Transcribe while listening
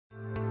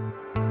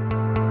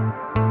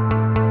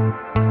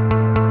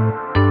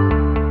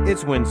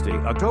It's Wednesday,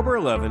 October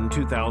 11,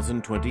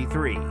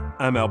 2023.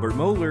 I'm Albert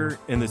Mohler,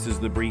 and this is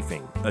The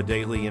Briefing, a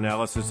daily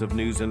analysis of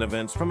news and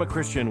events from a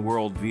Christian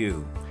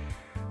worldview.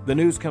 The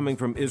news coming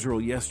from Israel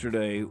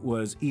yesterday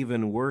was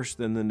even worse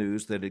than the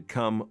news that had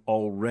come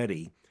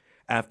already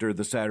after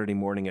the Saturday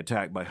morning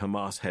attack by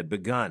Hamas had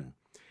begun.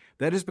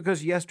 That is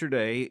because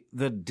yesterday,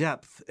 the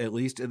depth, at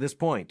least at this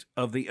point,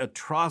 of the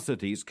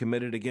atrocities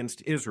committed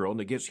against Israel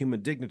and against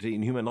human dignity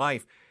and human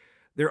life,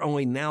 they're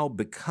only now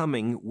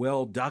becoming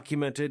well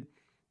documented.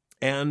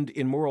 And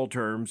in moral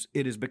terms,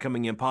 it is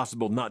becoming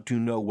impossible not to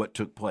know what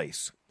took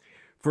place.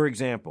 For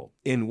example,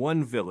 in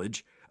one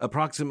village,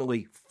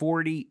 approximately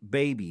 40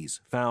 babies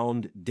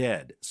found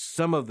dead,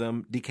 some of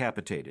them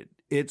decapitated.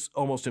 It's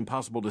almost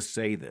impossible to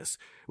say this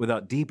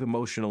without deep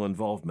emotional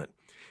involvement.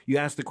 You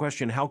ask the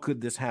question, how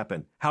could this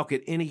happen? How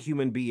could any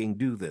human being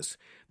do this?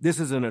 This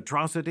is an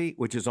atrocity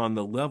which is on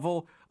the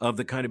level of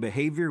the kind of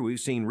behavior we've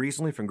seen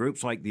recently from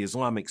groups like the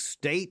Islamic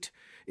State.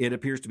 It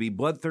appears to be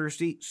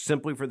bloodthirsty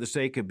simply for the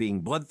sake of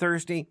being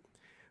bloodthirsty.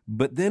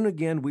 But then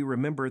again, we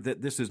remember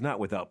that this is not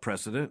without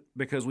precedent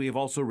because we have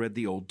also read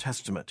the Old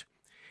Testament.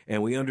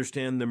 And we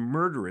understand the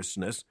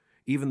murderousness,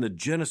 even the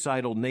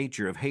genocidal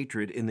nature of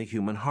hatred in the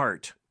human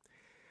heart.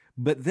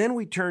 But then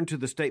we turn to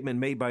the statement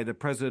made by the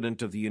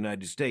President of the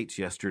United States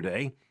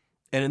yesterday.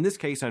 And in this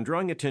case, I'm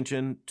drawing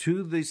attention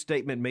to the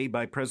statement made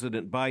by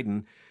President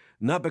Biden,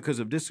 not because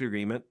of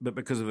disagreement, but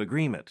because of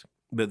agreement,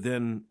 but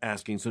then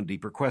asking some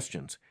deeper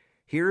questions.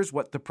 Here's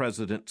what the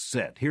president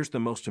said. Here's the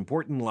most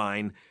important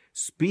line.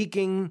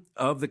 Speaking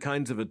of the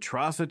kinds of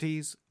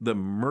atrocities, the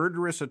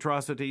murderous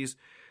atrocities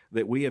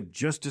that we have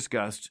just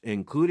discussed,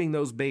 including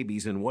those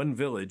babies in one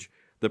village,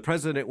 the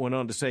president went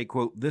on to say,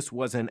 quote, "This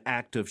was an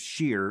act of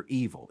sheer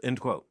evil,"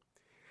 end quote.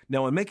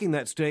 Now, in making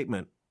that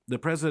statement, the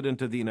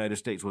president of the United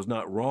States was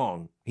not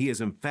wrong. He is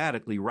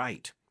emphatically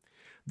right.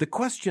 The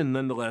question,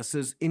 nonetheless,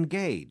 is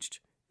engaged.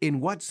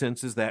 In what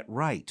sense is that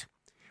right?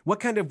 What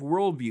kind of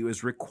worldview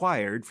is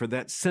required for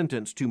that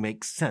sentence to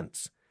make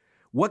sense?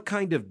 What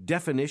kind of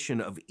definition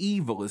of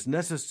evil is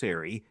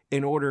necessary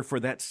in order for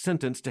that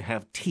sentence to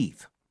have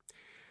teeth?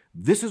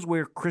 This is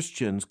where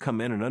Christians come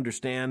in and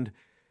understand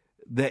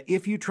that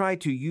if you try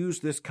to use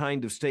this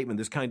kind of statement,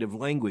 this kind of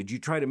language, you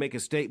try to make a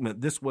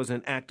statement, this was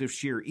an act of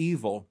sheer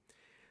evil,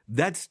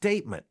 that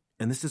statement,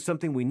 and this is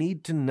something we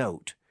need to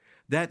note,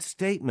 that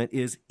statement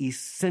is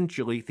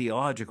essentially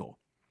theological.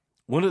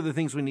 One of the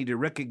things we need to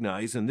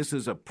recognize, and this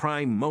is a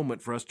prime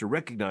moment for us to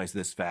recognize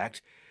this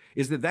fact,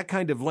 is that that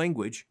kind of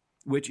language,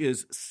 which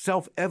is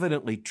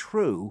self-evidently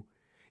true,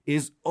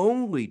 is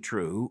only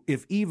true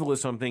if evil is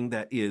something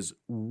that is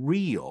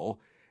real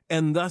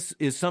and thus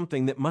is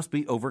something that must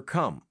be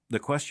overcome. The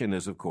question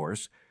is, of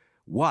course,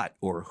 what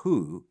or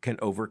who can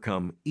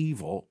overcome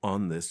evil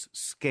on this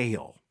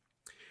scale?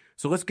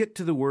 So let's get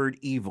to the word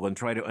evil and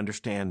try to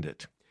understand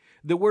it.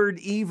 The word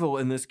evil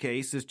in this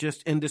case is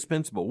just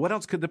indispensable. What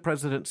else could the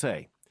president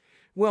say?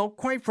 Well,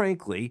 quite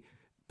frankly,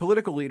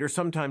 political leaders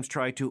sometimes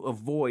try to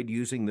avoid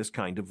using this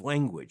kind of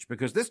language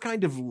because this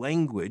kind of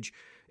language,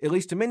 at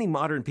least to many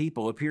modern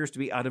people, appears to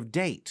be out of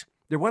date.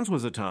 There once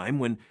was a time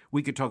when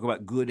we could talk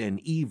about good and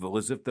evil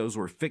as if those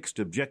were fixed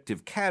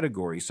objective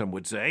categories, some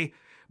would say.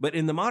 But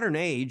in the modern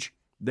age,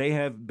 they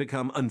have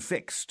become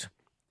unfixed,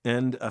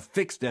 and a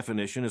fixed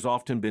definition has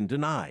often been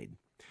denied.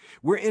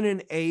 We're in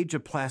an age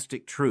of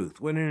plastic truth.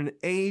 We're in an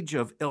age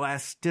of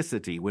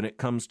elasticity when it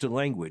comes to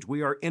language.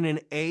 We are in an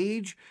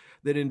age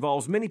that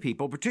involves many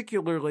people,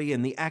 particularly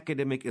in the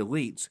academic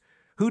elites,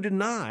 who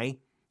deny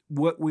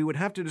what we would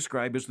have to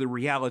describe as the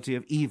reality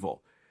of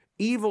evil.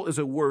 Evil is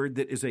a word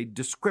that is a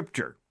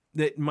descriptor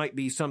that might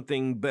be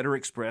something better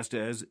expressed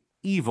as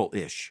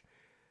evil-ish.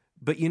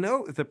 But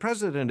if the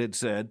president had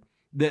said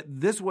that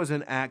this was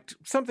an act,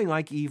 something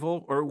like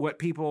evil, or what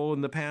people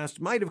in the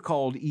past might have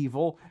called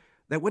evil,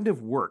 that wouldn't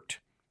have worked.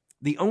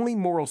 The only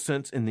moral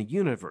sense in the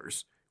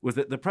universe was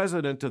that the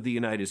President of the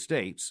United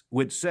States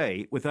would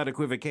say, without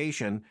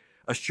equivocation,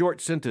 a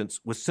short sentence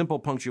with simple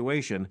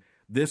punctuation,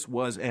 this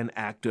was an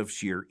act of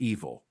sheer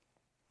evil,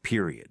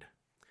 period.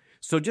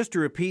 So just to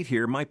repeat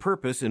here, my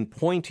purpose in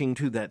pointing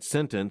to that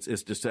sentence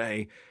is to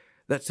say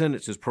that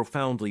sentence is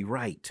profoundly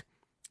right.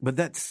 But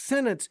that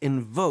sentence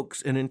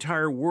invokes an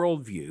entire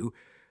worldview,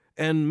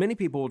 and many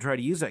people will try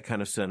to use that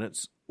kind of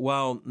sentence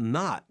while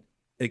not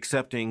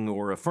accepting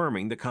or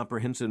affirming the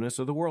comprehensiveness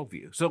of the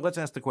worldview. So let's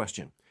ask the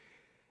question.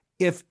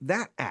 If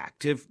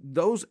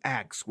those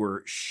acts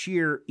were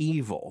sheer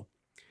evil,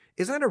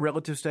 is that a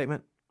relative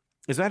statement?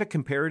 Is that a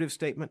comparative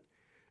statement?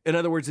 In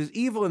other words, is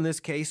evil in this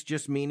case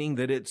just meaning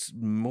that it's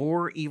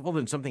more evil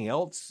than something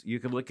else? You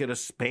could look at a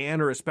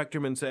span or a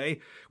spectrum and say,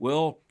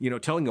 well,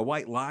 telling a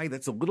white lie,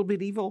 that's a little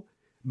bit evil.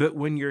 But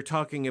when you're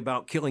talking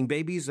about killing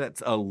babies,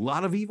 that's a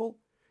lot of evil.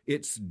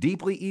 It's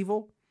deeply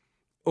evil.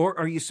 Or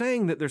are you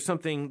saying that there's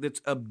something that's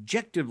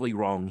objectively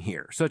wrong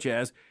here, such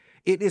as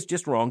it is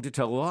just wrong to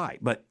tell a lie,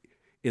 but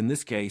in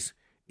this case,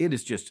 it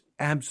is just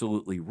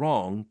absolutely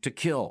wrong to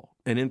kill,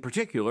 and in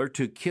particular,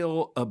 to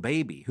kill a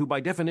baby, who by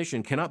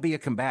definition cannot be a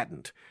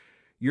combatant.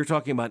 You're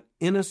talking about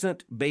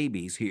innocent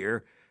babies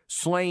here,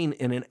 slain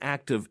in an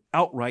act of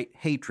outright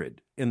hatred,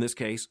 in this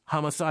case,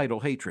 homicidal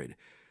hatred.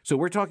 So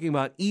we're talking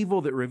about evil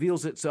that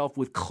reveals itself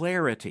with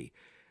clarity.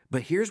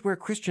 But here's where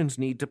Christians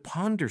need to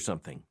ponder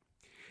something.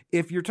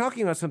 If you're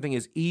talking about something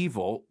as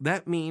evil,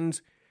 that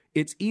means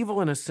it's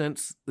evil in a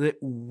sense that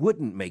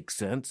wouldn't make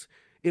sense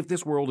if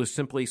this world is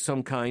simply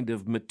some kind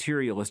of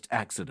materialist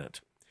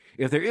accident.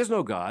 If there is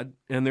no God,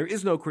 and there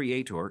is no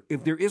creator,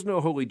 if there is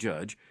no holy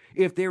judge,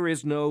 if there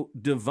is no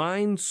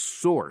divine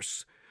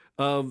source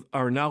of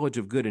our knowledge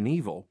of good and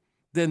evil,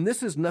 then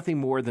this is nothing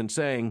more than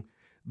saying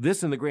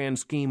this in the grand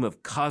scheme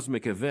of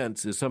cosmic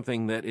events is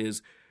something that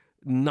is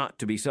not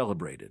to be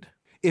celebrated.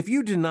 If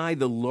you deny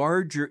the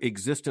larger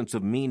existence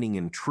of meaning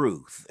and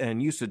truth,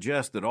 and you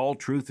suggest that all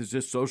truth is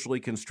just socially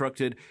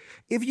constructed,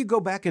 if you go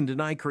back and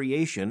deny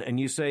creation and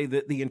you say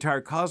that the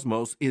entire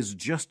cosmos is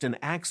just an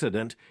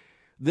accident,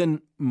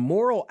 then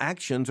moral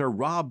actions are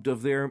robbed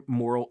of their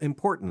moral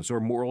importance or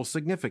moral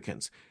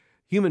significance.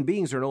 Human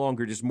beings are no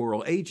longer just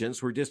moral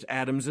agents, we're just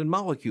atoms and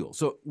molecules.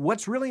 So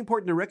what's really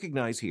important to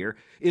recognize here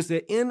is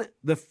that in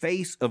the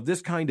face of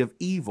this kind of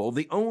evil,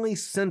 the only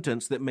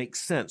sentence that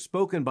makes sense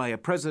spoken by a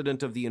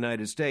president of the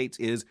United States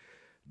is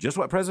just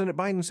what President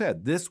Biden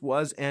said. This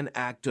was an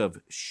act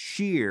of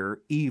sheer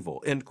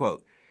evil, end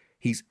quote.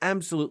 He's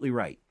absolutely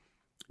right.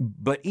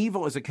 But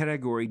evil as a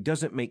category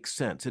doesn't make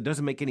sense. It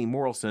doesn't make any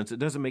moral sense. It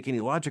doesn't make any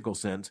logical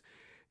sense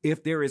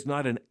if there is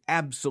not an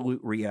absolute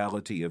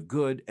reality of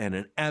good and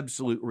an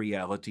absolute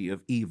reality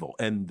of evil.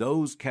 And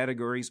those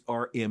categories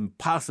are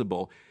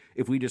impossible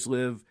if we just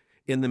live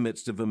in the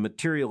midst of a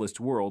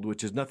materialist world,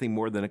 which is nothing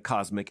more than a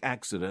cosmic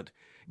accident.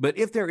 But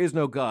if there is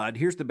no God,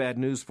 here's the bad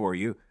news for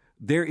you.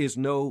 There is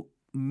no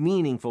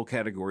meaningful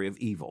category of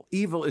evil.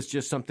 Evil is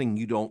just something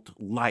you don't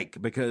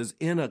like, because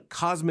in a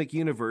cosmic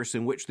universe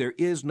in which there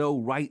is no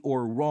right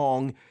or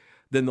wrong,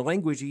 then the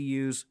language you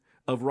use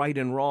of right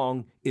and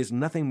wrong is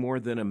nothing more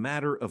than a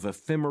matter of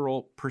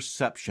ephemeral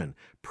perception,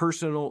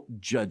 personal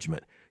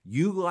judgment.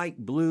 You like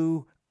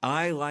blue,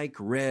 I like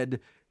red.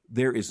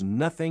 There is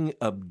nothing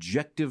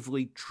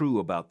objectively true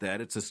about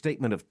that. It's a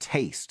statement of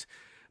taste.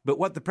 But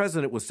what the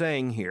president was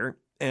saying here,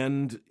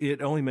 and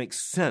it only makes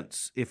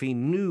sense if he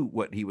knew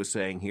what he was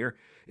saying here,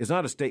 is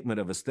not a statement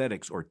of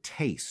aesthetics or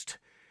taste.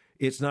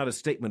 It's not a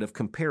statement of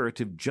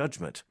comparative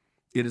judgment.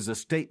 It is a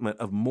statement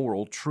of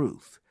moral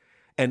truth.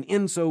 And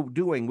in so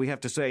doing, we have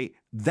to say,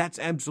 that's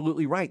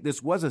absolutely right.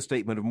 This was a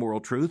statement of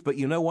moral truth. But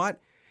you know what?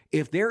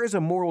 If there is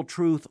a moral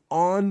truth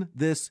on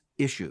this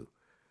issue,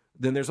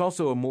 then there's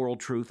also a moral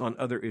truth on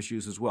other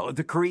issues as well.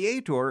 The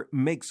Creator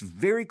makes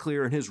very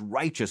clear in his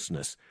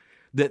righteousness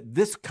that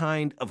this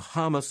kind of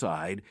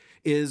homicide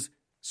is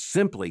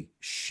simply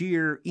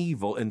sheer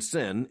evil and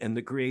sin, and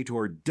the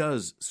Creator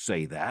does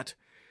say that.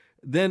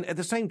 Then at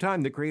the same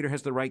time, the Creator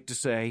has the right to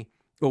say,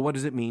 well, what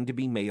does it mean to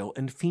be male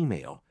and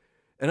female?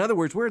 In other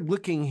words, we're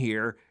looking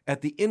here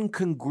at the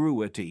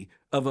incongruity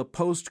of a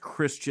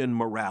post-Christian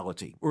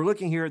morality. We're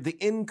looking here at the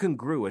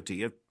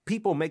incongruity of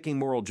people making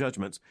moral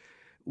judgments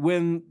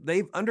when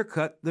they've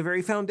undercut the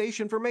very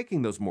foundation for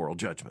making those moral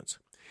judgments.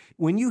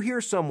 When you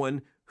hear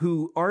someone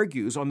who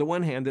argues, on the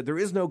one hand, that there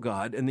is no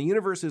God and the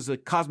universe is a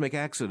cosmic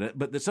accident,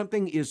 but that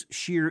something is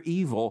sheer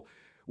evil,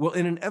 well,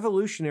 in an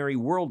evolutionary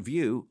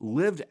worldview,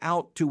 lived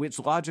out to its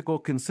logical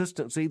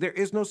consistency, there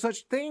is no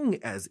such thing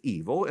as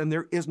evil and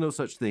there is no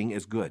such thing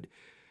as good.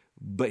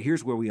 But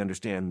here's where we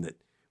understand that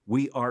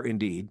we are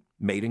indeed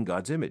made in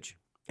God's image.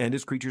 And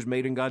as creatures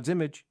made in God's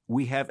image,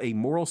 we have a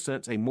moral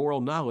sense, a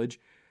moral knowledge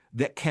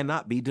that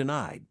cannot be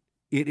denied.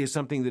 It is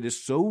something that is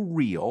so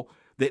real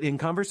that in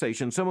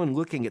conversation, someone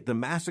looking at the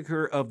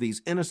massacre of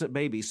these innocent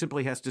babies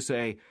simply has to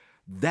say,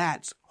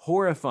 that's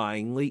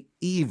horrifyingly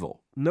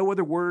evil. No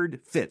other word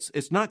fits.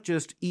 It's not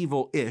just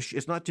evil-ish.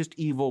 It's not just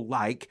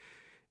evil-like.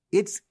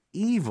 It's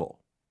evil.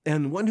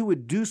 And one who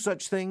would do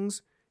such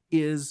things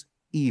is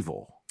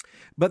evil.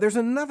 But there's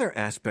another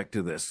aspect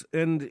to this,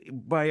 and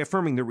by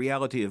affirming the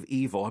reality of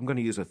evil, I'm going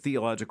to use a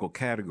theological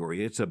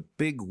category. It's a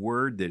big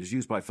word that is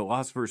used by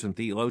philosophers and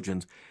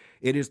theologians.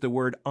 It is the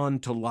word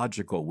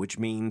ontological, which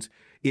means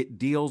it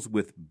deals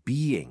with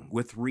being,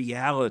 with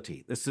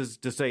reality. This is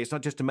to say it's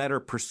not just a matter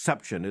of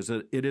perception.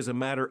 It is a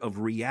matter of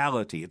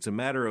reality. It's a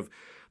matter of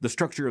the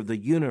structure of the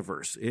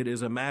universe. It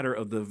is a matter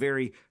of the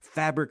very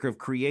fabric of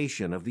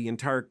creation, of the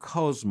entire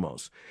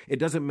cosmos. It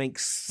doesn't make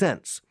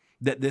sense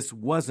that this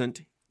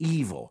wasn't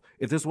evil.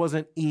 If this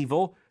wasn't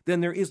evil,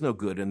 then there is no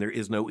good and there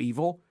is no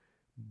evil.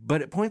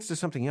 But it points to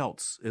something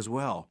else as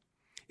well.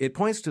 It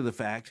points to the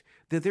fact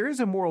that there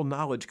is a moral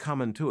knowledge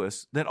common to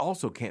us that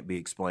also can't be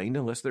explained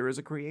unless there is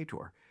a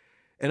creator.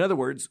 In other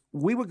words,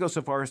 we would go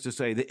so far as to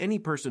say that any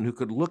person who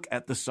could look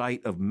at the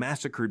sight of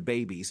massacred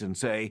babies and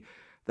say,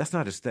 that's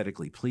not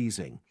aesthetically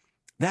pleasing,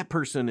 that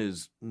person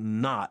is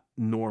not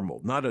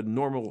normal, not a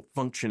normal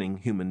functioning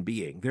human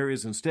being. There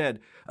is instead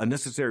a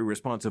necessary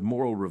response of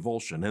moral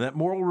revulsion, and that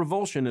moral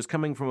revulsion is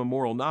coming from a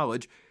moral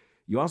knowledge.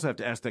 You also have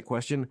to ask that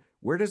question,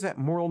 where does that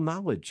moral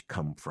knowledge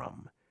come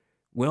from?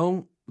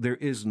 Well, there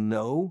is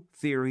no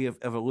theory of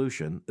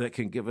evolution that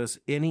can give us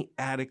any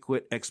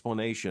adequate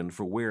explanation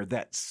for where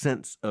that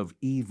sense of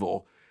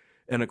evil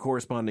and a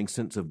corresponding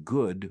sense of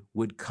good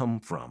would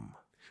come from.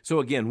 So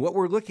again, what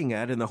we're looking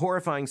at in the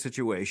horrifying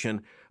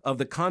situation of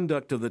the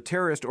conduct of the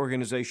terrorist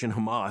organization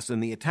Hamas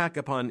and the attack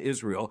upon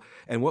Israel,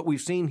 and what we've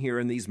seen here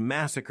in these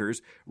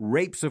massacres,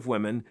 rapes of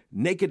women,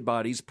 naked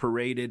bodies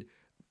paraded,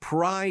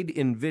 pride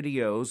in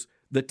videos,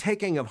 the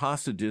taking of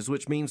hostages,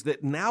 which means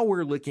that now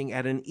we're looking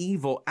at an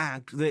evil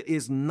act that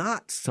is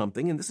not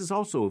something, and this is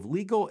also of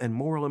legal and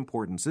moral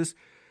importance,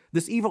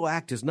 this evil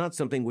act is not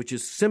something which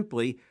is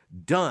simply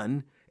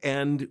done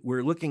and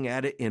we're looking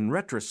at it in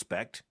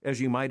retrospect,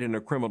 as you might in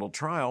a criminal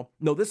trial.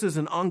 No, this is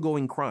an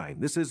ongoing crime.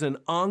 This is an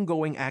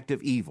ongoing act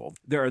of evil.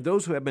 There are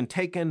those who have been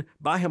taken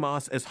by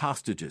Hamas as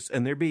hostages,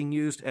 and they're being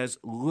used as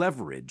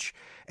leverage.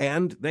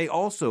 And they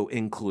also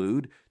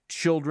include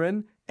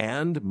children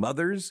and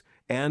mothers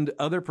and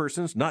other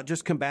persons, not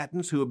just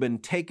combatants who have been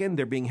taken.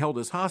 They're being held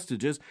as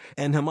hostages,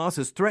 and Hamas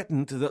has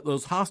threatened that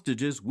those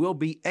hostages will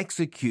be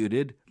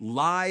executed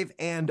live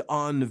and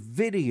on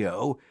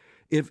video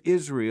if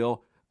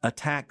Israel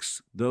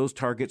attacks those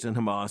targets in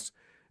Hamas,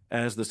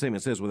 as the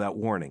statement says, without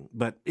warning.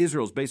 But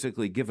Israel's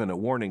basically given a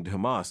warning to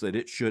Hamas that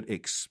it should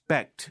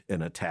expect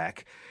an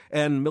attack.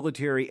 And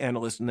military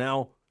analysts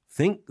now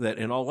think that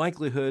in all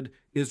likelihood,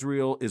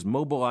 Israel is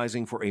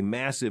mobilizing for a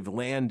massive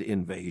land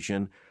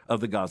invasion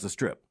of the Gaza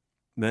Strip.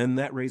 Then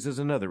that raises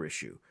another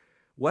issue.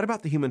 What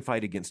about the human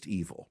fight against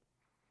evil?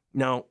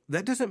 Now,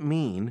 that doesn't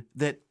mean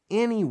that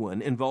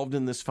anyone involved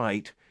in this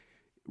fight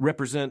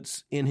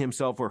represents in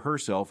himself or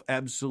herself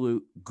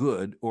absolute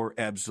good or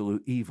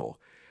absolute evil.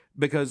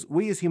 Because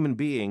we as human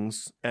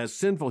beings, as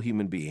sinful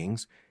human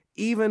beings,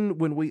 even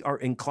when we are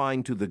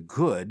inclined to the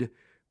good,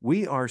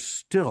 we are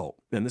still,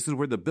 and this is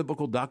where the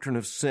biblical doctrine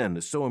of sin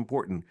is so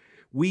important,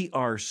 we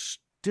are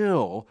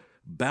still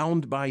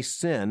bound by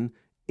sin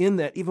in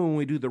that even when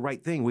we do the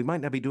right thing, we might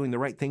not be doing the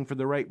right thing for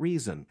the right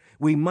reason.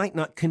 We might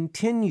not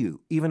continue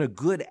even a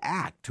good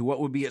act to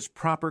what would be its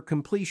proper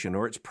completion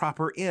or its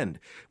proper end.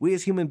 We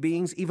as human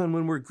beings, even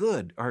when we're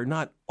good, are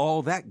not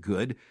all that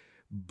good,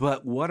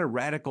 but what a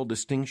radical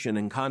distinction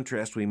and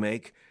contrast we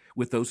make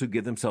with those who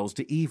give themselves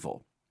to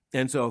evil.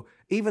 And so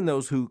even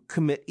those who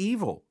commit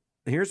evil,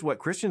 here's what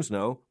Christians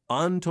know,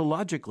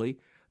 ontologically,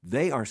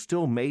 they are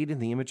still made in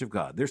the image of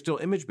God. They're still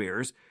image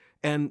bearers,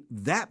 and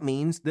that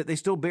means that they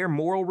still bear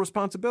moral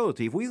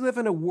responsibility. If we live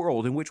in a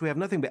world in which we have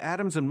nothing but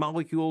atoms and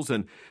molecules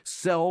and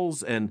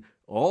cells and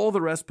all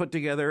the rest put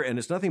together, and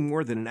it's nothing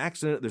more than an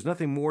accident, there's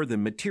nothing more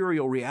than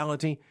material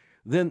reality,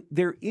 then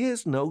there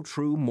is no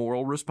true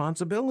moral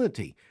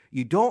responsibility.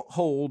 You don't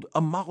hold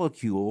a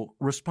molecule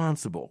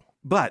responsible.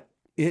 But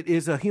it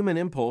is a human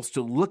impulse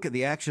to look at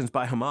the actions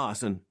by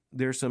Hamas, and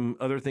there's some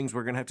other things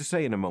we're going to have to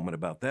say in a moment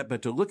about that,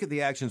 but to look at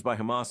the actions by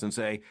Hamas and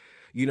say,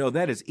 you know,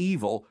 that is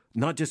evil,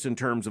 not just in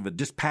terms of a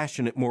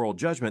dispassionate moral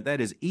judgment,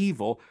 that is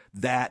evil,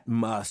 that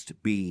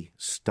must be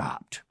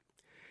stopped.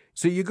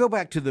 So you go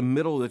back to the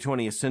middle of the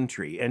 20th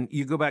century, and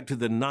you go back to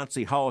the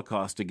Nazi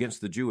Holocaust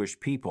against the Jewish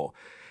people.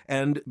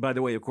 And by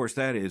the way, of course,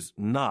 that is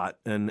not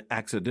an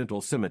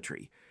accidental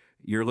symmetry.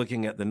 You're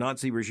looking at the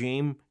Nazi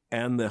regime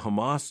and the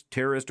Hamas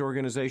terrorist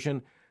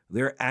organization.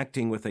 They're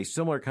acting with a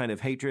similar kind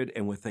of hatred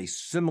and with a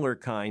similar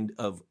kind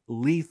of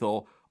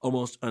lethal,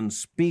 almost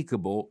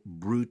unspeakable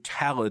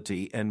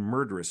brutality and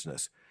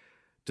murderousness.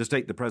 To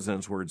state the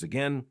president's words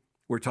again,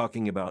 we're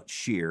talking about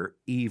sheer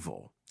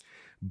evil.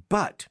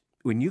 But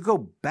when you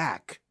go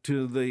back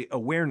to the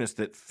awareness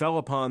that fell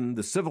upon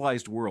the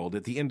civilized world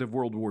at the end of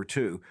World War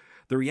II,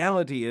 the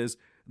reality is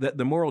that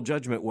the moral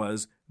judgment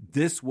was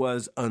this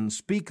was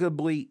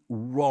unspeakably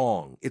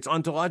wrong. It's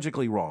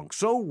ontologically wrong.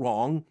 So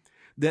wrong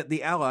that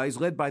the Allies,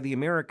 led by the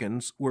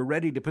Americans, were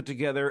ready to put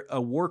together a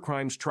war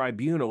crimes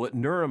tribunal at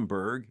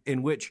Nuremberg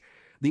in which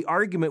the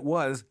argument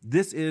was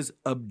this is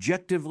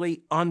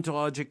objectively,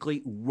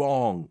 ontologically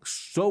wrong.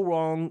 So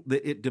wrong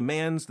that it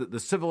demands that the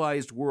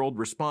civilized world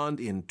respond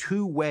in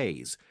two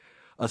ways: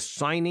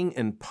 assigning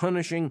and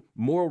punishing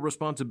moral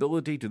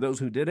responsibility to those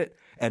who did it,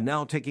 and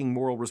now taking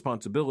moral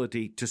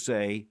responsibility to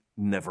say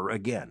never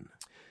again.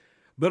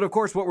 But of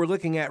course, what we're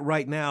looking at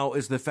right now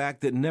is the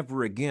fact that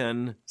never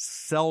again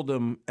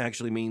seldom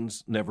actually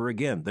means never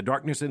again. The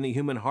darkness in the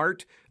human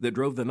heart that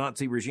drove the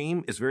Nazi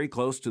regime is very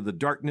close to the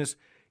darkness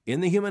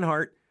in the human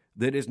heart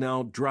that is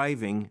now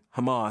driving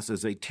Hamas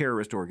as a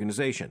terrorist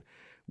organization.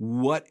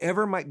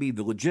 Whatever might be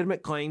the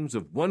legitimate claims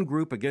of one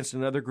group against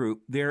another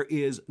group, there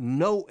is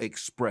no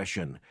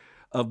expression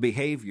of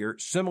behavior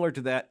similar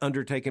to that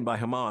undertaken by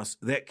Hamas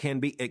that can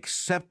be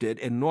accepted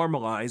and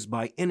normalized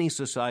by any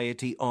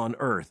society on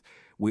earth.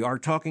 We are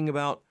talking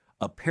about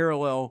a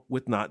parallel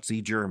with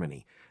Nazi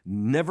Germany.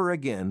 Never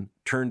again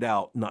turned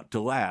out not to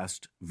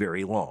last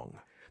very long.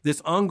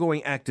 This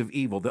ongoing act of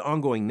evil, the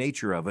ongoing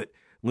nature of it,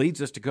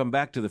 leads us to come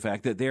back to the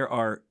fact that there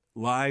are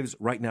lives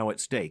right now at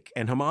stake,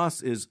 and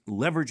Hamas is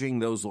leveraging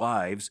those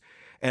lives,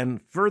 and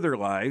further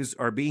lives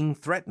are being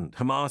threatened.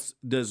 Hamas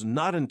does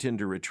not intend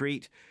to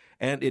retreat,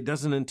 and it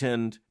doesn't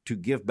intend to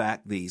give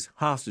back these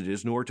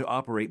hostages, nor to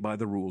operate by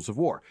the rules of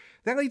war.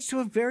 That leads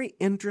to a very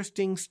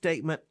interesting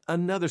statement,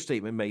 another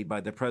statement made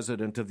by the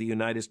President of the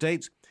United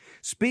States.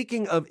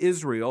 Speaking of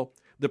Israel,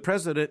 The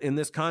president in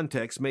this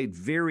context made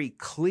very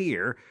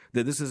clear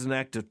that this is an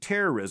act of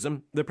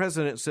terrorism. The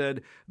president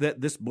said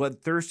that this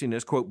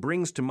bloodthirstiness, quote,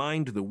 brings to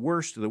mind the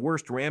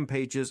worst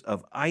rampages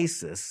of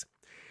ISIS.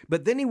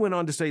 But then he went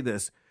on to say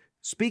this.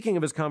 Speaking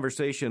of his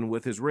conversation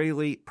with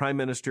Israeli Prime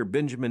Minister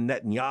Benjamin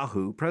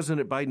Netanyahu,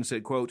 President Biden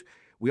said, quote,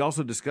 we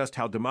also discussed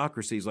how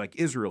democracies like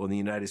Israel and the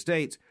United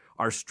States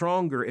are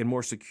stronger and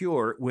more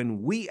secure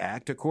when we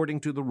act according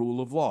to the rule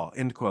of law,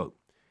 end quote.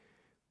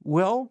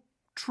 Well,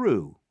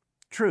 true.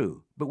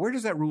 But where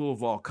does that rule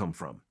of law come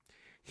from?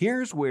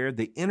 Here's where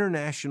the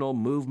international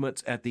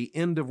movements at the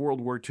end of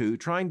World War II,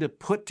 trying to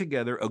put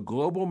together a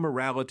global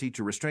morality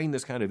to restrain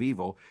this kind of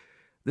evil,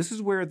 this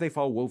is where they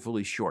fall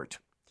woefully short.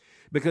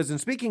 Because in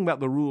speaking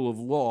about the rule of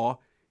law,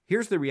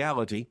 here's the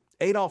reality.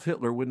 Adolf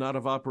Hitler would not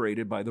have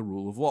operated by the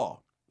rule of law.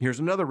 Here's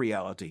another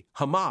reality.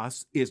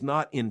 Hamas is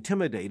not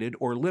intimidated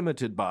or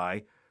limited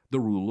by the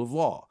rule of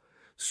law.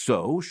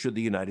 So, should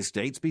the United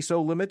States be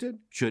so limited?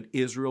 Should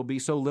Israel be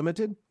so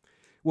limited?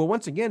 Well,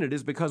 once again, it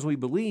is because we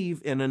believe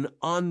in an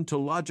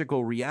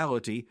ontological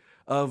reality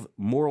of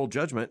moral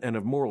judgment and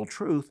of moral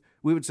truth.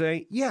 We would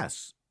say,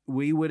 yes,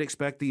 we would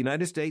expect the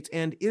United States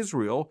and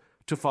Israel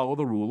to follow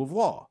the rule of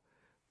law.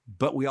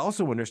 But we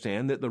also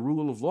understand that the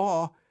rule of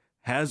law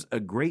has a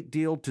great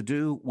deal to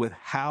do with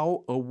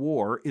how a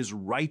war is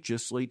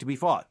righteously to be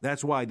fought.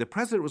 That's why the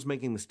president was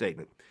making the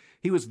statement.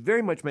 He was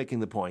very much making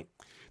the point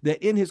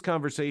that in his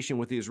conversation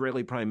with the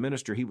Israeli prime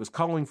minister, he was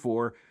calling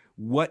for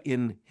what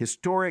in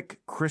historic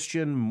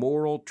Christian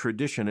moral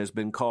tradition has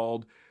been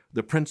called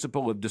the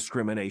principle of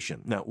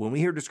discrimination. Now, when we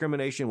hear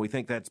discrimination, we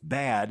think that's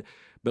bad,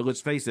 but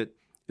let's face it,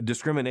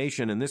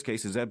 discrimination in this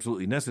case is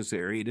absolutely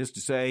necessary. It is to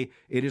say,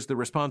 it is the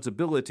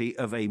responsibility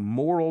of a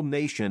moral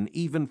nation,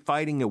 even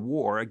fighting a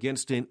war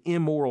against an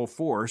immoral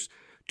force,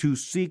 to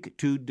seek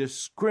to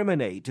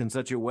discriminate in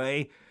such a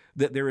way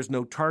that there is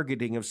no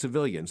targeting of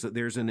civilians, that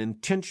there's an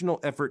intentional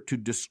effort to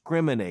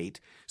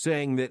discriminate,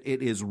 saying that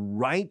it is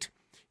right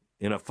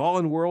in a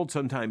fallen world,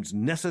 sometimes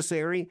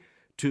necessary,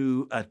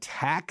 to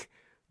attack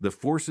the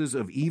forces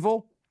of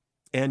evil,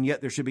 and yet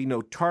there should be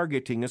no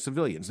targeting of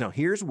civilians. Now,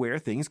 here's where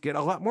things get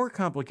a lot more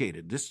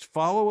complicated. Just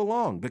follow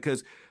along,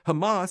 because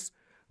Hamas,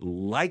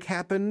 like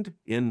happened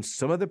in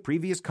some of the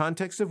previous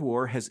contexts of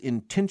war, has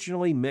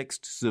intentionally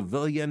mixed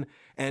civilian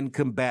and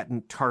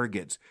combatant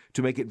targets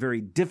to make it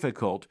very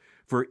difficult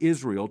for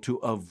Israel to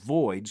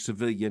avoid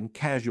civilian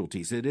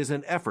casualties. It is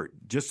an effort,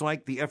 just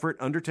like the effort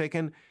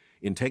undertaken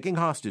in taking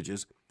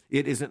hostages.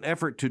 It is an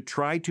effort to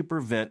try to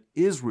prevent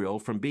Israel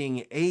from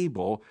being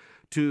able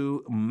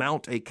to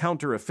mount a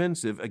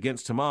counteroffensive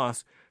against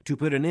Hamas to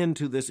put an end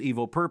to this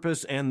evil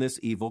purpose and this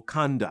evil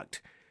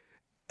conduct.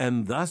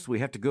 And thus, we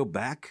have to go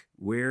back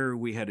where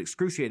we had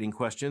excruciating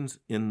questions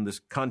in this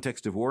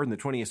context of war in the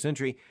 20th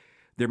century.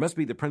 There must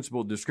be the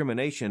principle of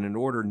discrimination in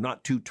order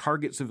not to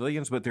target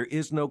civilians, but there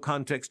is no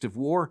context of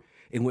war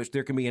in which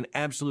there can be an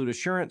absolute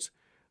assurance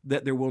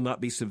that there will not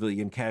be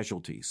civilian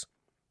casualties.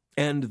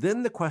 And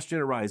then the question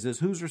arises,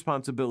 whose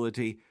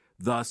responsibility,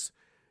 thus,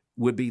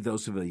 would be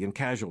those civilian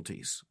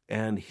casualties?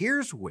 And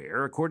here's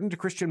where, according to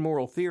Christian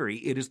moral theory,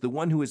 it is the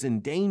one who has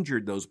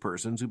endangered those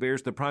persons who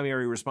bears the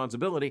primary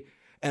responsibility,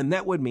 and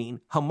that would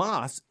mean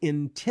Hamas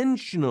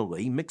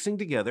intentionally mixing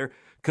together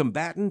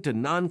combatant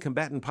and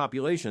non-combatant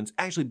populations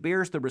actually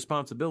bears the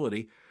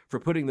responsibility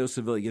for putting those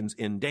civilians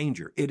in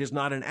danger. It is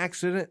not an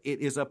accident, it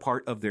is a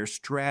part of their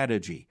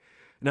strategy.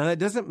 Now, that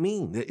doesn't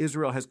mean that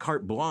Israel has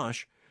carte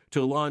blanche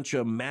to launch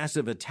a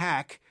massive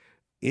attack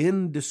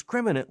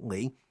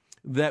indiscriminately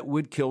that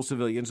would kill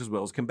civilians as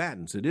well as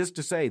combatants. It is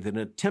to say that in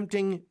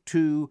attempting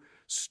to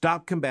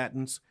stop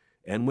combatants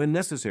and, when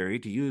necessary,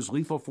 to use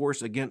lethal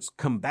force against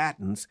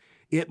combatants,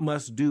 it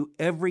must do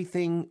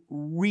everything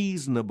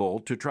reasonable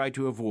to try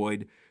to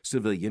avoid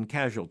civilian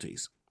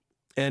casualties.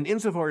 And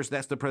insofar as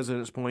that's the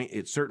president's point,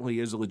 it certainly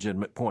is a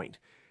legitimate point.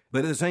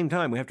 But at the same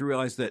time, we have to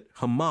realize that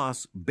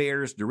Hamas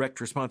bears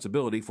direct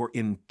responsibility for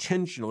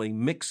intentionally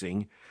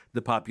mixing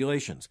the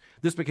populations.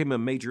 This became a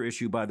major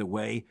issue, by the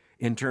way,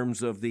 in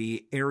terms of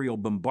the aerial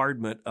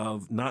bombardment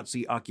of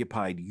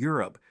Nazi-occupied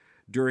Europe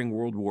during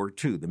World War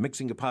II. The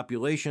mixing of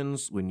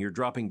populations, when you're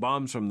dropping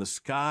bombs from the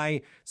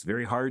sky, it's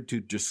very hard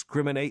to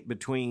discriminate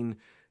between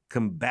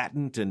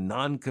combatant and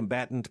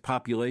non-combatant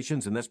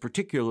populations, and that's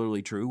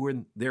particularly true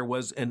when there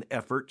was an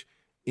effort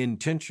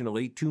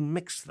intentionally to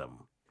mix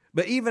them.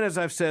 But even as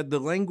I've said,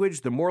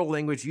 the moral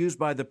language used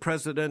by the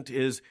president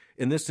is,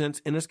 in this sense,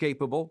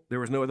 inescapable. There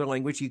was no other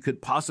language he could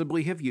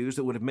possibly have used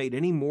that would have made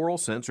any moral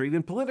sense or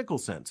even political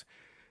sense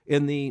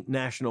in the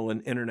national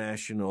and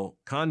international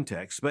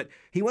context. But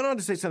he went on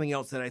to say something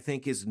else that I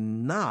think is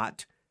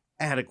not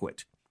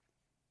adequate.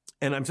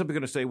 And I'm simply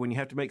going to say, when you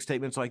have to make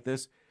statements like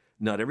this,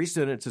 not every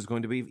sentence is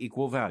going to be of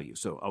equal value.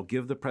 So I'll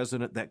give the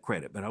president that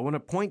credit. But I want to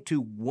point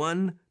to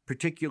one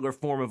particular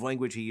form of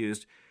language he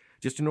used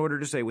just in order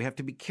to say we have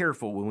to be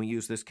careful when we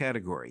use this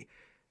category.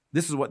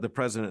 This is what the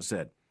president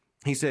said.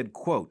 He said,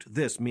 quote,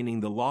 this, meaning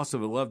the loss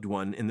of a loved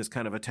one in this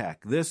kind of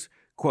attack, this,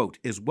 quote,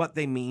 is what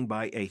they mean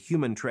by a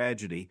human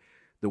tragedy.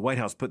 The White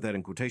House put that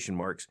in quotation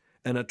marks,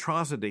 an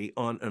atrocity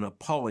on an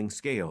appalling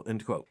scale,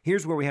 end quote.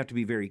 Here's where we have to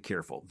be very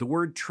careful. The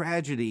word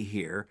tragedy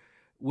here,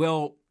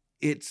 well,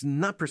 it's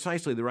not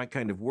precisely the right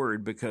kind of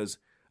word, because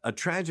a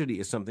tragedy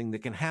is something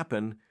that can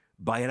happen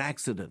by an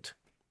accident.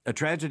 A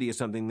tragedy is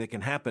something that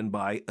can happen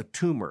by a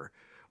tumor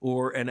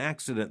or an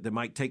accident that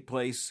might take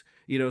place,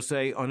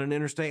 say on an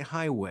interstate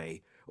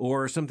highway,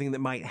 or something that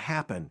might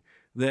happen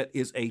that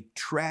is a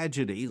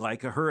tragedy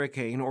like a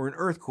hurricane or an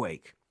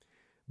earthquake.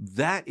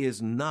 That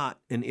is not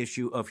an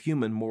issue of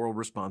human moral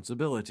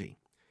responsibility.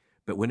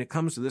 But when it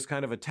comes to this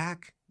kind of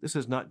attack, this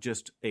is not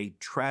just a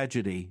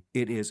tragedy,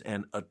 it is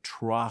an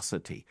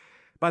atrocity.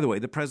 By the way,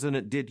 the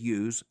president did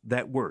use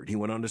that word. He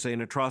went on to say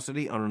an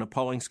atrocity on an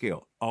appalling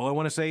scale. All I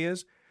want to say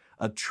is,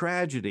 a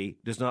tragedy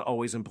does not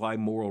always imply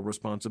moral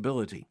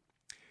responsibility.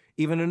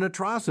 Even an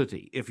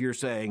atrocity, if you're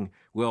saying,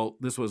 well,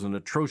 this was an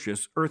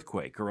atrocious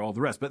earthquake or all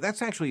the rest. But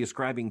that's actually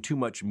ascribing too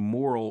much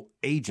moral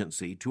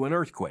agency to an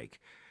earthquake.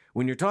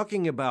 When you're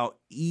talking about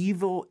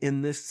evil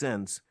in this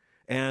sense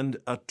and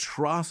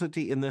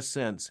atrocity in this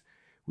sense,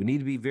 we need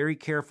to be very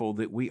careful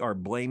that we are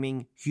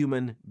blaming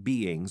human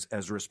beings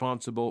as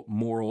responsible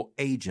moral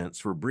agents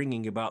for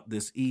bringing about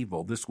this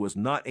evil. This was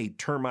not a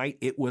termite.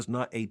 It was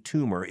not a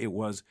tumor. It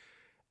was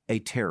a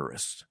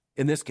terrorist.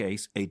 In this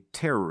case, a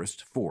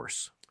terrorist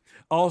force.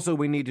 Also,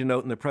 we need to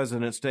note in the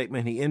president's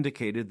statement, he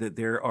indicated that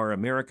there are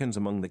Americans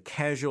among the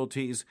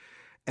casualties,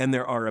 and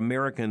there are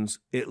Americans,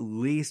 at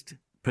least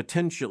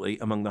potentially,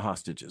 among the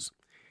hostages.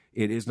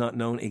 It is not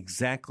known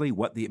exactly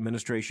what the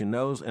administration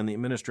knows, and the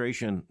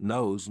administration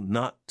knows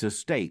not to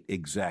state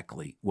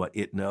exactly what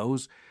it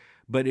knows,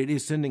 but it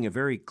is sending a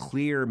very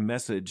clear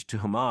message to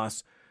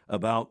Hamas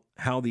about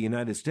how the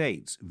United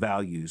States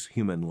values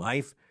human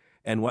life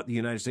and what the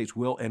United States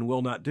will and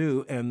will not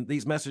do. And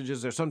these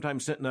messages are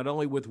sometimes sent not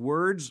only with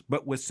words,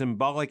 but with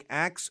symbolic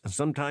acts,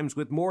 sometimes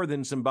with more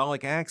than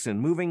symbolic acts. And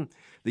moving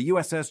the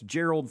USS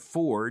Gerald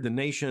Ford, the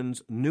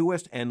nation's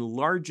newest and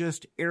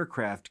largest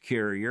aircraft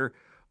carrier,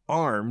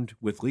 armed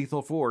with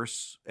lethal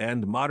force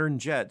and modern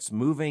jets,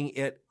 moving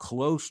it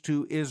close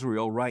to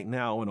Israel right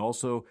now, and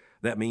also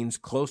that means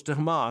close to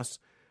Hamas,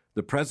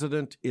 the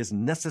president is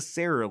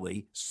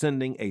necessarily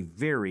sending a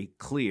very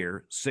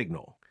clear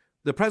signal.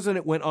 The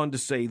president went on to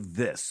say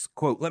this,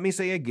 quote, "Let me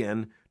say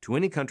again, to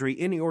any country,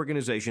 any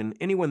organization,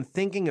 anyone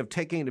thinking of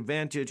taking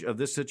advantage of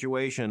this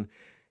situation,"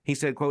 he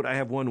said, quote, "I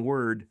have one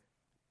word,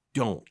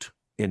 don't,"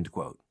 end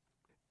quote.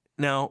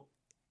 Now,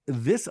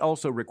 this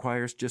also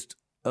requires just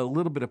a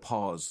little bit of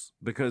pause,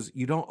 because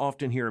you don't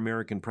often hear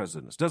American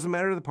presidents. Doesn't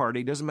matter the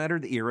party, doesn't matter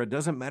the era,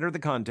 doesn't matter the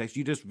context.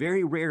 You just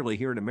very rarely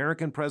hear an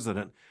American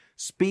president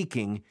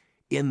speaking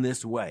in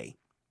this way.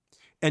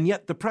 And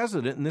yet the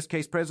president, in this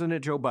case,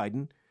 President Joe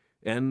Biden,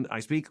 and I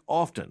speak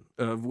often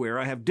of where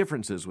I have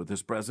differences with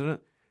this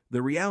president,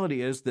 the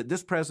reality is that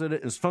this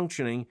president is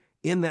functioning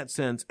in that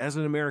sense as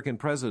an American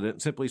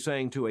president, simply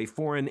saying to a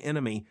foreign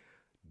enemy,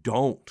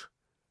 don't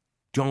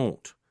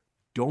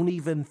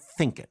even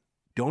think it.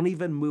 Don't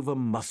even move a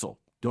muscle.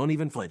 Don't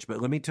even flinch.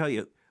 But let me tell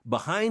you,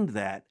 behind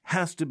that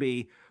has to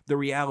be the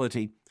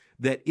reality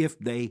that if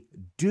they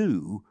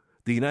do,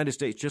 the United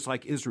States, just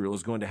like Israel,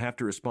 is going to have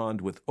to respond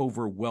with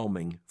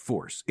overwhelming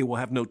force. It will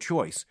have no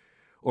choice,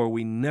 or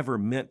we never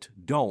meant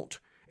don't.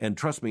 And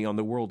trust me, on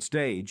the world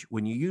stage,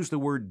 when you use the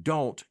word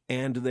don't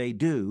and they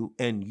do,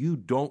 and you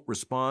don't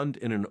respond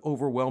in an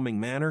overwhelming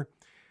manner,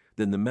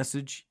 then the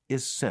message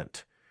is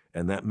sent.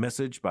 And that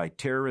message by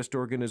terrorist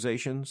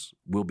organizations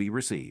will be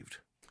received.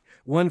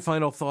 One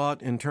final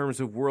thought in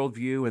terms of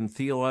worldview and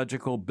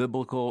theological,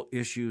 biblical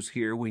issues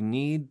here. We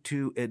need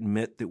to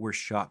admit that we're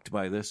shocked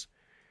by this.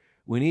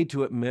 We need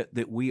to admit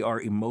that we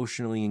are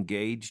emotionally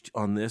engaged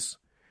on this.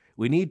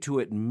 We need to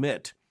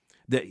admit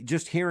that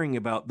just hearing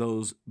about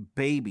those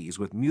babies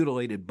with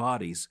mutilated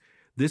bodies,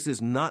 this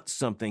is not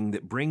something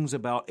that brings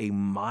about a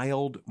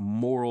mild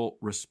moral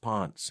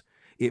response.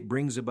 It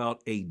brings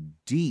about a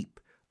deep,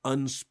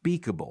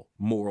 unspeakable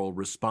moral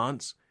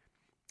response.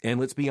 And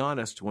let's be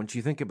honest, once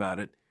you think about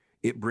it,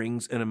 it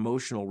brings an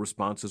emotional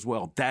response as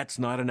well. That's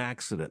not an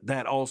accident.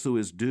 That also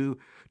is due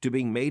to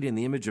being made in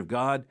the image of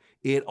God.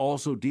 It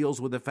also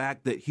deals with the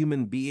fact that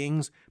human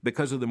beings,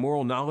 because of the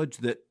moral knowledge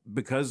that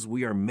because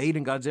we are made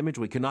in God's image,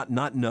 we cannot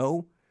not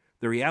know.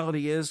 The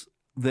reality is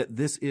that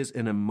this is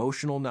an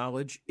emotional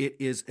knowledge. It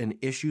is an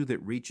issue that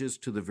reaches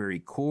to the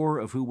very core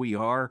of who we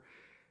are.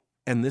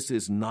 And this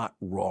is not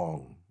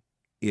wrong.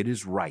 It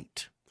is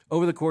right.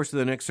 Over the course of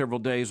the next several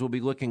days, we'll be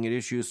looking at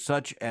issues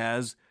such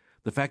as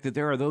the fact that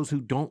there are those who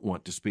don't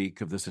want to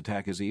speak of this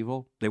attack as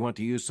evil. They want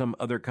to use some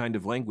other kind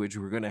of language.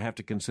 We're going to have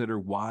to consider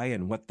why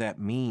and what that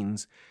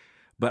means.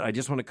 But I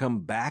just want to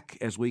come back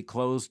as we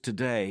close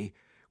today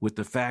with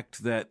the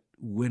fact that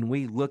when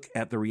we look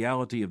at the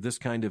reality of this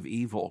kind of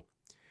evil,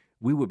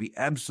 we would be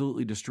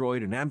absolutely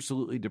destroyed and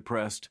absolutely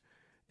depressed,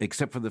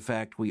 except for the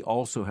fact we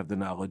also have the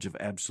knowledge of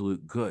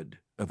absolute good,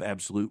 of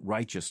absolute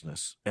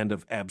righteousness, and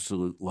of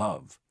absolute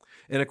love.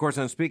 And of course,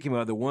 I'm speaking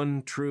about the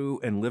one true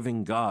and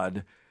living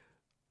God,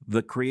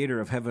 the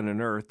creator of heaven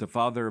and earth, the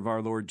Father of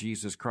our Lord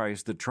Jesus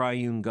Christ, the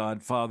triune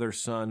God, Father,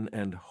 Son,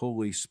 and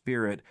Holy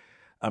Spirit.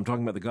 I'm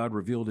talking about the God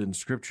revealed in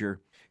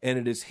Scripture, and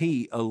it is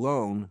He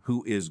alone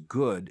who is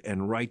good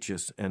and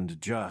righteous and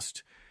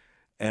just.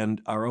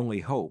 And our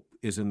only hope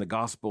is in the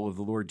gospel of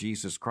the Lord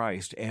Jesus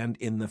Christ and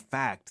in the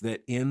fact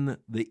that in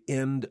the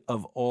end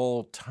of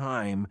all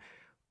time,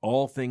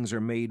 all things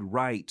are made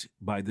right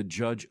by the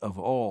judge of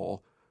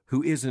all,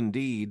 who is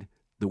indeed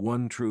the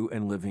one true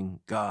and living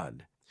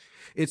God.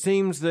 It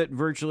seems that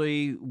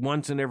virtually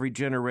once in every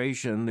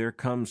generation, there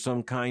comes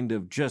some kind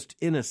of just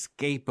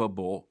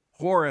inescapable,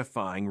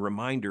 horrifying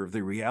reminder of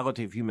the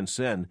reality of human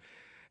sin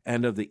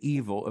and of the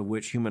evil of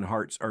which human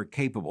hearts are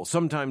capable,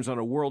 sometimes on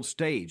a world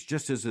stage,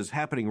 just as is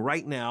happening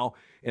right now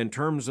in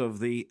terms of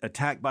the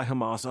attack by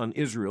Hamas on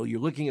Israel. You're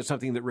looking at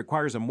something that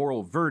requires a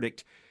moral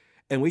verdict,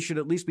 and we should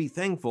at least be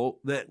thankful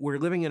that we're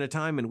living in a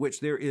time in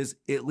which there is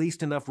at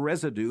least enough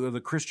residue of the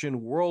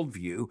Christian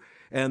worldview,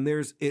 and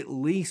there's at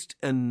least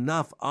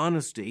enough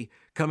honesty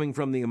coming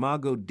from the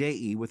imago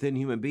Dei within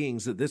human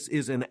beings that this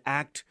is an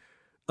act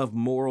of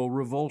moral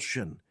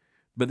revulsion.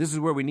 But this is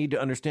where we need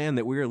to understand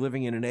that we are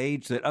living in an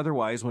age that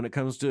otherwise, when it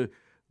comes to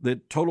the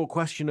total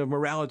question of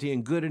morality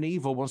and good and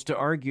evil, wants to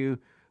argue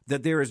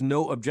that there is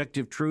no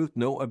objective truth,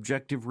 no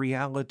objective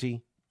reality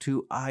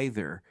to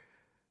either.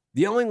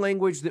 The only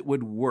language that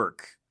would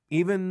work,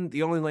 even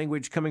the only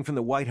language coming from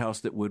the White House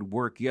that would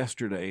work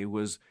yesterday,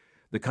 was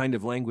the kind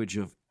of language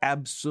of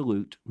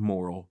absolute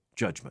moral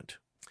judgment.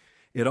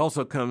 It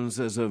also comes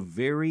as a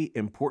very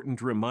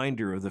important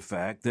reminder of the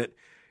fact that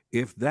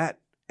if that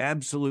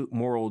absolute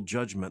moral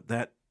judgment,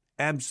 that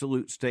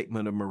absolute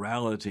statement of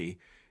morality,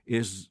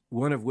 is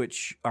one of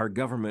which our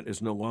government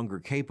is no longer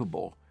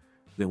capable,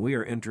 then we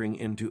are entering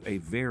into a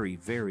very,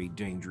 very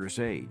dangerous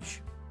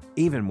age.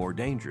 Even more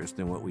dangerous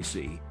than what we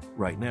see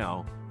right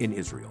now in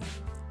Israel.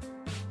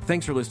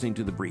 Thanks for listening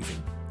to The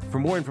Briefing. For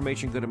more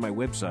information, go to my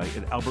website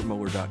at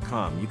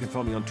albertmohler.com. You can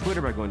follow me on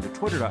Twitter by going to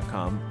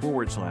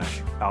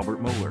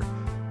twitter.com/Albert Mohler.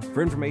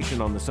 For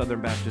information on the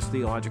Southern Baptist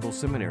Theological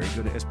Seminary,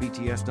 go to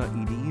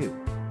sbts.edu.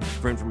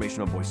 For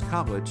information on Boyce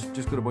College,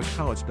 just go to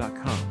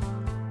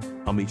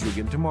boycecollege.com. I'll meet you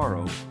again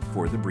tomorrow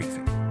for The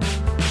Briefing.